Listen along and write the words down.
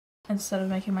instead of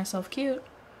making myself cute,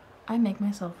 I make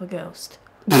myself a ghost.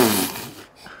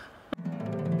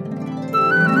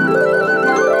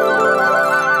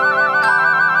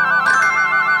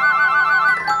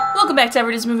 Welcome back to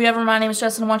Everyday's Movie Ever. My name is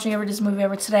Jess and I'm watching Everyday's Movie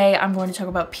Ever. Today I'm going to talk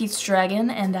about Pete's Dragon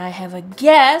and I have a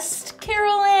guest,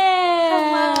 Carolyn!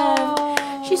 Hello!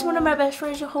 She's one of my best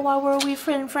friends in the whole wide world. We've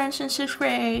been friends since 6th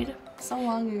grade. So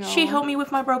long ago. She helped me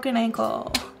with my broken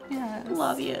ankle. Yes.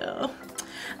 Love you.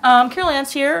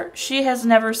 Carolyn's here. She has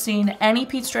never seen any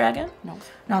Pete's Dragon. No.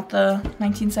 Not the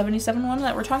 1977 one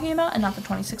that we're talking about and not the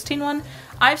 2016 one.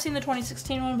 I've seen the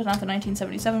 2016 one but not the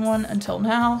 1977 one until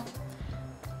now.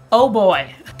 Oh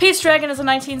boy. Pete's Dragon is a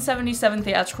 1977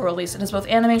 theatrical release. It is both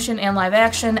animation and live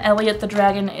action. Elliot the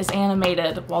Dragon is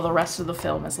animated while the rest of the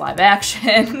film is live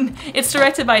action. It's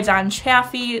directed by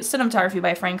Chaffey, cinematography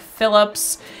by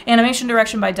Phillips, animation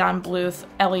direction by Bluth,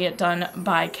 Elliot done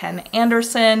by Ken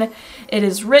Anderson. It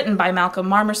is written by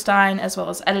Marmorstein as well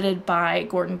as edited by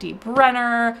Gordon D.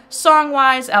 Brenner.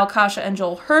 Song-wise, Callas and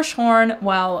Joel Hirschhorn,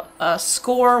 while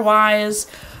score-wise,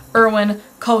 Erwin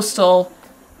Coastal.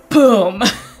 Boom!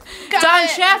 Don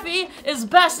Chaffey is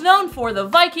best known for The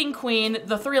Viking Queen,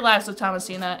 The 3 Lives of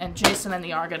Thomasina, and Jason and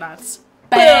the Argonauts.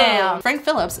 Bam!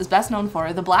 Phillips is best known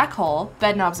for The Black Hole,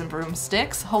 Bedknobs and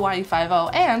Broomsticks, Hawaii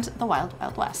Five-0, and The Wild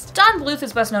Wild West. Don Bluth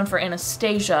is best known for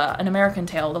Anastasia, An American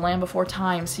Tale, The Land Before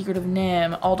Time, Secret of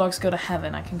Nim, All Dogs Go to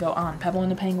Heaven. I can go on. Pebble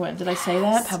and the Penguin. Did I say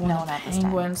that? Pebble and the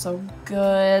Penguin. So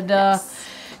good. Yes.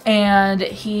 And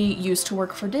he used to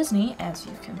work for Disney, as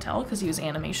you can tell, because he was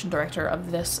animation director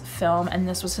of this film, and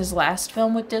this was his last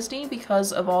film with Disney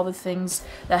because of all the things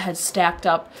that had stacked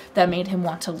up that made him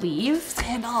want to leave.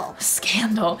 Scandal.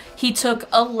 Scandal. He took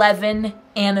 11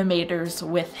 animators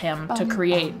with him to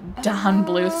create Don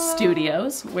Bluth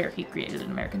Studios, where he created An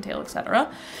American Tale,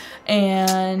 etc.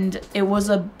 And it was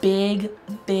a big,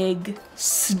 big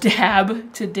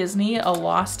stab to Disney, a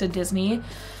loss to Disney.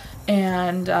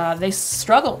 And they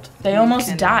struggled. They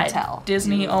almost died.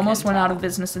 Disney almost went out of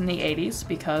business in the 80s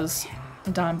because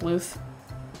Don Bluth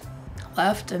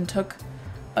left and took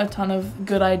a ton of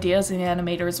good ideas and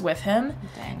animators with him.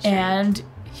 And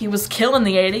he was killing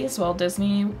the 80s while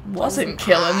Disney wasn't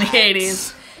killing the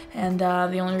 80s. And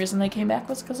the only reason they came back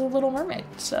was because of Little Mermaid.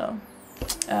 So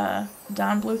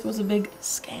Don Bluth was a big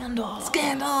scandal.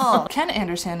 Scandal! Ken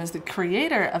Anderson is the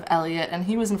creator of Elliot, and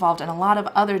he was involved in a lot of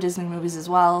other Disney movies as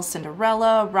well.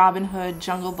 Cinderella, Robin Hood,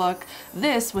 Jungle Book.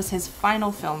 This was his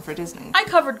final film for Disney. I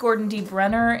covered Gordon D.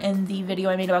 Brenner in the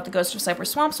video I made about the Ghost of Cypress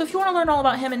Swamp, so if you want to learn all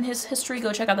about him and his history,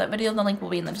 go check out that video. The link will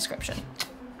be in the description.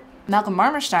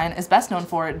 Marmorstein is best known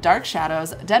for Dark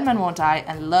Shadows, Dead Men Won't Die,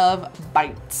 and Love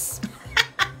Bites.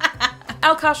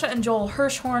 Callas and Joel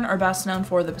Hirschhorn are best known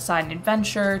for The Poseidon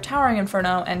Adventure, Towering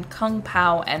Inferno, and Kung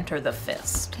Pao Enter the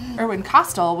Fist. Erwin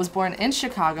Coastal was born in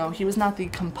Chicago. He was not the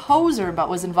composer, but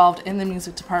was involved in the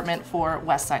music department for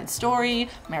West Side Story,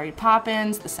 Mary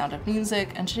Poppins, The Sound of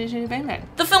Music, and Chitty Chitty Bang Bang.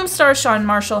 The film stars Sean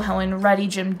Marshall, Helen, Reddy,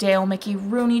 Jim Dale, Mickey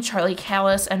Rooney, Charlie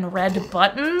Callas, and Red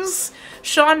Buttons.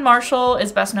 Sean Marshall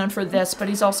is best known for this, but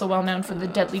he's also well known for The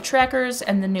Deadly Trackers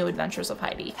and The New Adventures of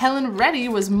Heidi. Helen Reddy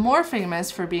was more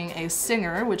famous for being a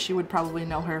singer, which you would probably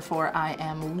know her for I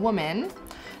Am Woman.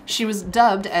 She was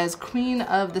dubbed as Queen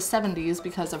of the 70s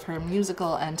because of her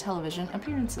musical and television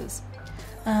appearances.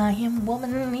 I am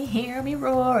woman, hear me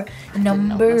roar.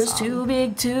 Numbers too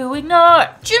big to ignore.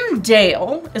 Jim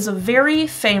Dale is a very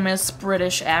famous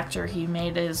British actor. He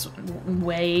made his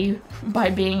way by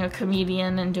being a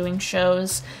comedian and doing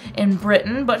shows in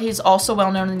Britain, but he's also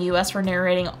well known in the US for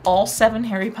narrating all 7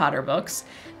 Harry Potter books,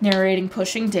 narrating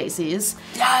Pushing Daisies,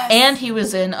 and he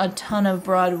was in a ton of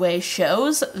Broadway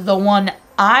shows. The one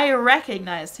I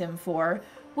recognized him for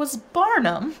was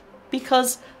Barnum,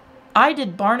 because I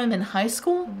did Barnum in high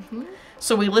school,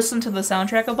 so we listened to the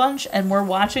soundtrack a bunch, and we're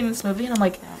watching this movie, and I'm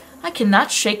like, I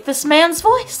cannot shake this man's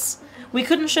voice. We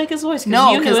couldn't shake his voice.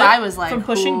 No, because I was like, from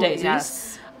Pushing Daisies.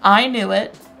 Yes. I knew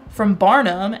it from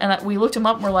Barnum, and we looked him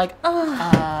up, and we're like,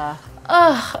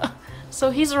 So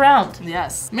he's around.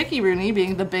 Yes. Mickey Rooney,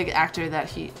 being the big actor that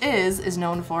he is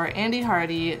known for Andy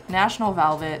Hardy, National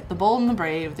Velvet, The Bold and the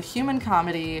Brave, The Human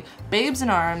Comedy, Babes in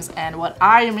Arms, and what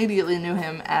I immediately knew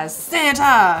him as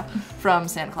Santa from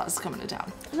Santa Claus is Coming to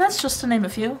Town. And that's just to name a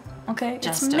few. Okay,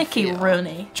 just it's Mickey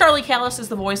Rooney. Charlie Callas is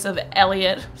the voice of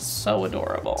Elliot. So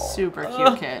adorable. Super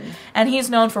cute kid. And he's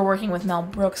known for working with Mel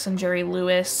Brooks and Jerry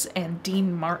Lewis and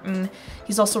Dean Martin.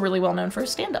 He's also really well known for his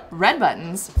stand-up. Red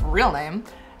Buttons, real name,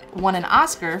 won an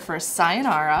Oscar for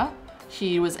Sayonara.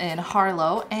 He was in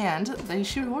Harlow, and they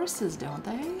shoot horses, don't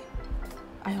they?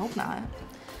 I hope not.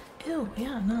 Ew,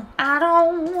 yeah, no. I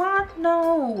don't want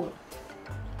no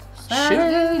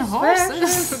Shooting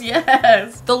horses.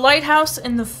 Yes. The lighthouse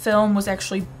in the film was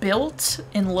actually built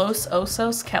in Los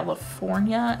Osos,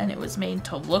 California, and it was made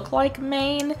to look like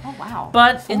Maine. Oh, wow.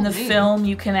 But in the film,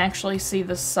 you can actually see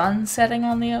the sun setting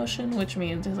on the ocean, which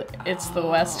means it's the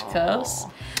West Coast.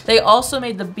 They also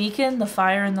made the beacon, the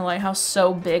fire in the lighthouse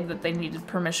so big that they needed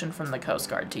permission from the Coast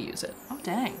Guard to use it. Oh,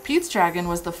 dang. Pete's Dragon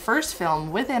was the first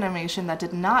film with animation that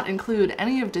did not include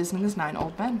any of Disney's 9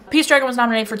 Old Men. Pete's Dragon was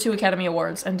nominated for 2 Academy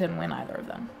Awards and didn't win either of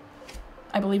them.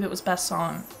 I believe it was Best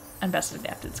Song and Best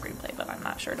Adapted Screenplay, but I'm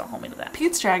not sure. Don't hold me to that.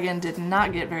 Pete's Dragon did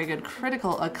not get very good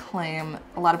critical acclaim.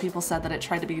 A lot of people said that it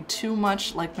tried to be too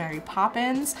much like Mary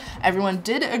Poppins. Everyone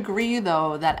did agree,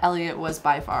 though, that Elliot was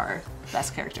by far the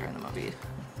best character in the movie.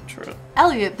 True.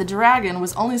 Elliot, the dragon,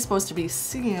 was only supposed to be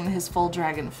seen his full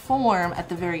dragon form at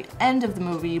the very end of the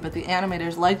movie, but the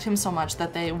animators liked him so much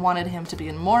that they wanted him to be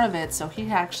in more of it, so he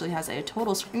actually has a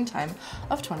total screen time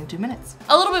of 22 minutes.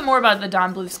 A little bit more about the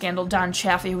Don Bluth scandal. Don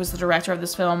Chaffey, who was the director of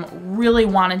this film, really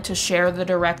wanted to share the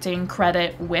directing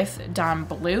credit with Don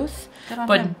Bluth,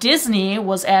 but him. Disney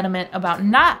was adamant about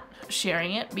not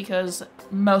sharing it because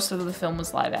most of the film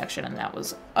was live action, and that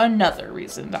was another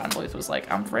reason Don Bluth was like,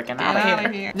 I'm freaking out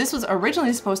of here. This was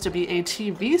originally supposed to be a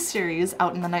TV series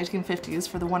out in the 1950s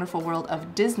for the Wonderful World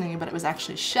of Disney, but it was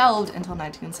actually shelved until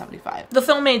 1975. The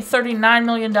film made $39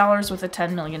 million with a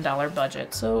 $10 million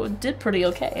budget, so it did pretty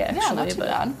okay, actually. Yeah, not too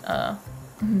bad.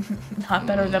 Not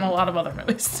better than a lot of other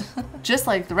movies. Just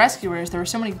like The Rescuers, there were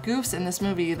so many goofs in this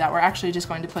movie that we're actually just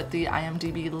going to put the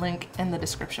IMDb link in the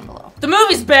description below. The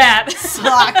movie's bad.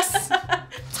 Sucks.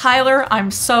 Tyler,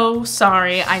 I'm so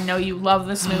sorry. I know you love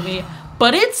this movie,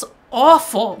 but it's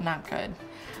awful. Not good.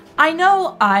 I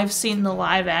know I've seen the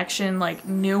live action, like,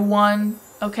 new one,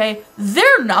 okay?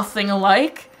 They're nothing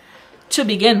alike to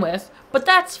begin with, but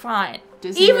that's fine.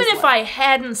 Disney Even if I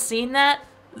hadn't seen that,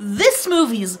 this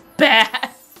movie's bad.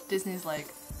 Disney's like,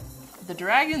 the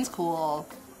dragon's cool,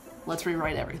 let's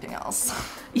rewrite everything else.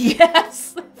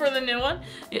 Yes, for the new one.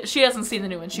 Yeah, she hasn't seen the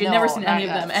new one. She had never seen any of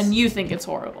them, and you think it's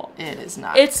horrible. It is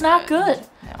not. It's not good.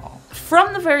 No.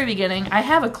 From the very beginning, I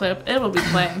have a clip. It'll be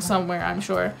playing somewhere, I'm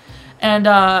sure. And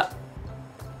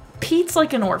Pete's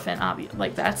like an orphan, obviously.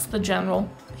 Like, that's the general.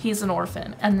 He's an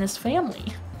orphan, and this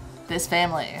family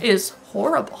is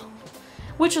horrible.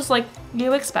 Which is like,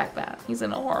 you expect that. He's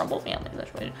in a horrible family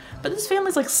situation. But this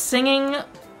family's like singing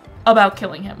about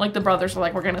killing him. Like, the brothers are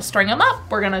like, we're gonna string him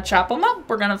up, we're gonna chop him up,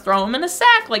 we're gonna throw him in a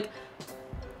sack. Like,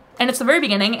 and it's the very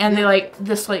beginning, and they like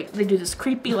this, like, they do this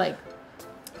creepy like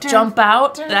jump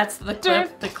out. That's the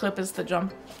clip. The clip is the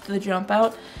jump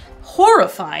out.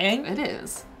 Horrifying. It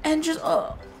is. And just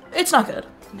it's not good.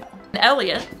 No.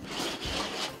 Elliot,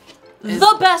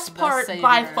 the best part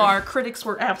by far, critics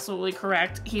were absolutely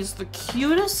correct. He's the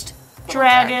cutest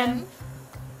dragon.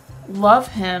 Love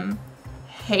him.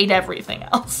 Hate everything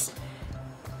else.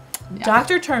 Yeah.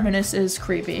 Dr. Terminus is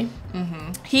creepy.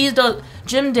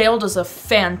 Jim Dale does a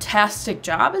fantastic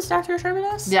job as Dr.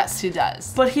 Terminus. Yes, he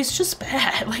does. But he's just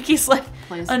bad. Like, he's like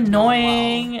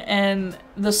annoying, and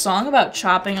the song about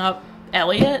chopping up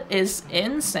Elliot is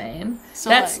insane. So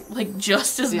that's like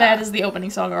just as bad as the opening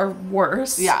song, or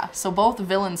worse. Yeah, so both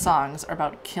villain songs are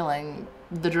about killing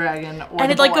the dragon or and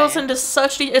the it like boy. goes into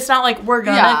such it's not like we're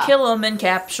gonna kill him and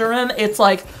capture him. It's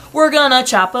like we're gonna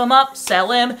chop him up,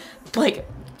 sell him, like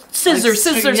scissors.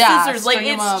 Like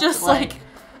it's just like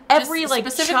every like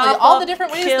specifically all the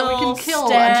different ways that we can kill a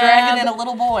dragon and a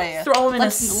little boy. Throw him in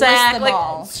a sack.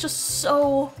 Like it's just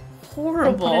so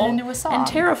horrible and put it into a song. And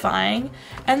terrifying.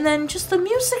 And then just the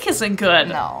music isn't good.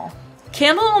 No.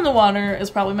 Candle on the Water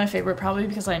is probably my favorite, probably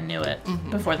because I knew it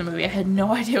before the movie. I had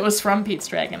no idea it was from Pete's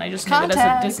Dragon. I just knew it as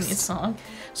a Disney song.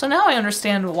 So now I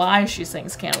understand why she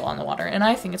sings Candle on the Water, and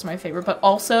I think it's my favorite. But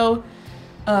also,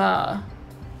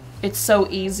 It's So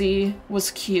Easy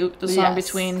was cute, the song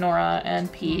between Nora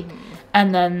and Pete.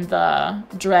 And then the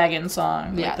dragon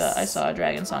song, like the I Saw a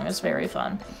Dragon song, is very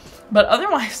fun. But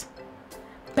otherwise,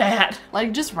 bad.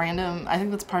 Like, just random, I think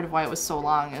that's part of why it was so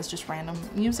long, is just random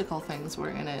musical things were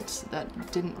in it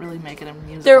that didn't really make it a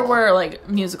musical. There were, like,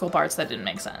 musical parts that didn't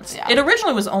make sense. Yeah. It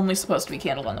originally was only supposed to be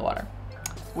Candle on the Water.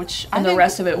 Which and the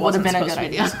rest of it wasn't supposed to be a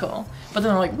musical. But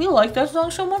then they're like, we like that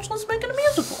song so much, let's make it a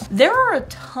musical. There are a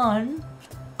ton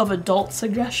of adult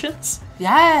suggestions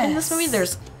in this movie.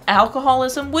 There's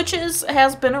alcoholism, which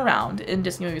has been around in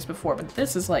Disney movies before, but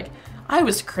this is like, I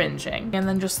was cringing. And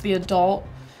then just the adult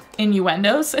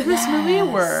innuendos in this movie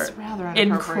were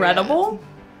incredible.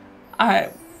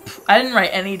 I didn't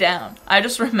write any down. I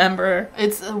just remember.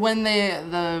 It's when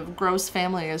the gross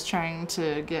family is trying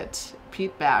to get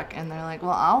Pete back, and they're like,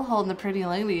 well, I'll hold the pretty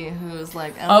lady who's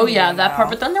like, oh yeah, that part.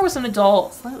 But then there was an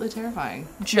adult slightly terrifying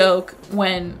joke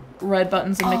when Red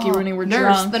Buttons and Mickey Rooney were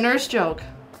drunk. The nurse joke.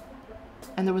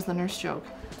 And there was the nurse joke.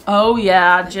 Oh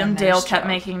yeah, Jim Dale kept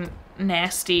making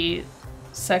nasty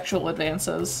sexual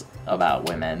advances about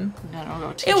women.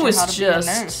 It was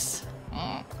just,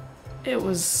 it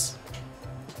was,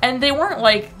 and they weren't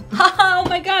like, haha, oh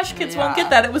my gosh, kids won't get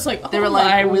that. It was like, oh, they were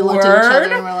like, we looked at each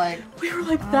other and we were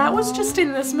like, that was just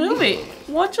in this movie.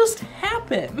 What just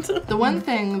happened? The one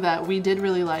thing that we did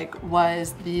really like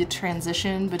was the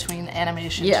transition between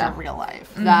animation to real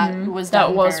life.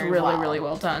 That was really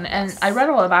well done. And I read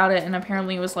all about it, and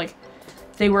apparently it was like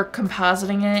they were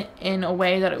compositing it in a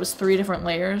way that it was 3 different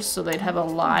layers, so they'd have a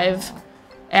live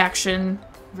action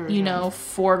version. You know,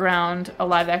 foreground, a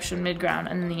live action midground,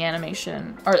 and then the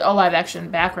animation, or a live action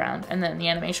background, and then the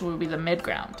animation would be the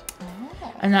midground.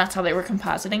 And that's how they were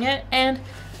compositing it. And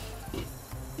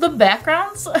the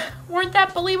backgrounds weren't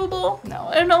that believable.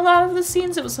 No. In a lot of the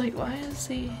scenes, it was like, why is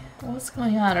he, what's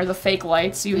going on? Or the fake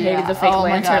lights. You hated the fake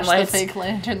lantern lights. The fake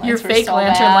lantern lights. Your fake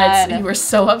lantern lights. You were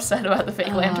so upset about the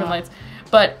fake lantern lights.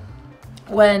 But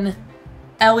when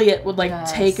Elliot would like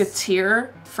take a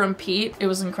tear from Pete, it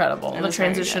was incredible. The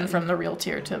transition from the real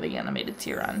tear to the animated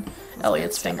tear on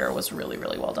Elliot's finger was really,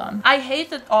 really well done. I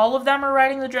hate that all of them are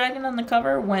riding the dragon on the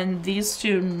cover when these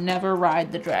two never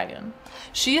ride the dragon.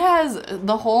 She has,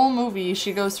 the whole movie,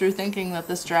 she goes through thinking that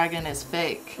this dragon is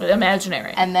fake.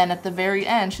 Imaginary. And then at the very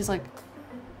end, she's like,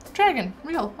 dragon,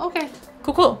 real, okay.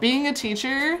 Cool. Being a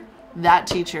teacher, that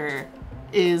teacher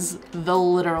is the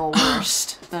literal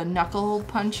worst. The knuckle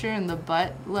puncher in the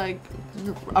butt, like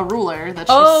a ruler that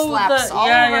she slaps all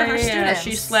over her students.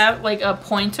 She slapped, like a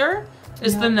pointer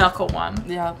is the knuckle one.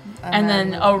 Yeah. And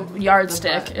then a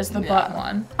yardstick is the butt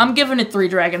one. I'm giving it 3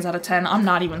 dragons out of 10. I'm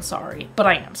not even sorry, but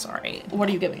I am sorry. What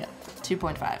are you giving it?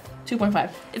 2.5.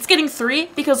 2.5. It's getting 3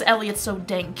 because Elliot's so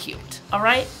dang cute. All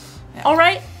right? Yeah. All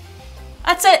right?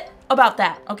 That's it about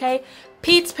that, okay?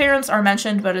 Pete's parents are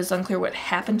mentioned, but it's unclear what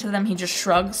happened to them. He just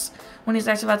shrugs when he's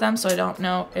asked about them, so I don't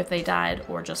know if they died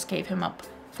or just gave him up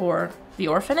for the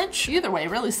orphanage. Either way,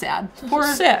 really sad. Poor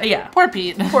Pete.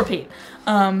 Poor Pete.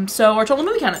 So our total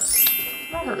movie count is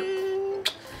not her.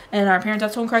 And our parent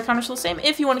death toll and correct count are still the same.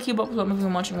 If you want to keep up with what movie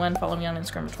I'm watching when, follow me on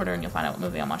Instagram or Twitter, and you'll find out what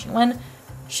movie I'm watching when.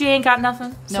 She ain't got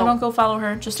nothing, so don't go follow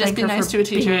her. Just be nice to a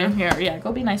teacher. Here. Yeah,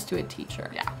 go be nice to a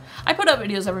teacher. Yeah. I put up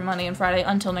videos every Monday and Friday.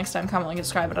 Until next time, comment, like, and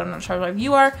subscribe. But I'm not sure what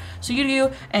you are, so you do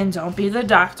you. And don't be the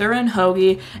doctor and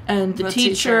Hoagie and the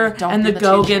teacher and the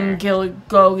Gogan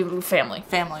Go family.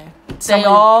 They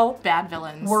all bad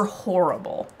villains. Were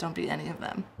horrible. Don't be any of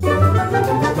them.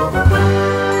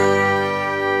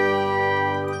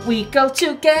 We go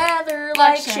together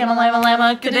like shamalama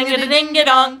lama,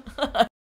 ka-ding-a-ding-a-dong.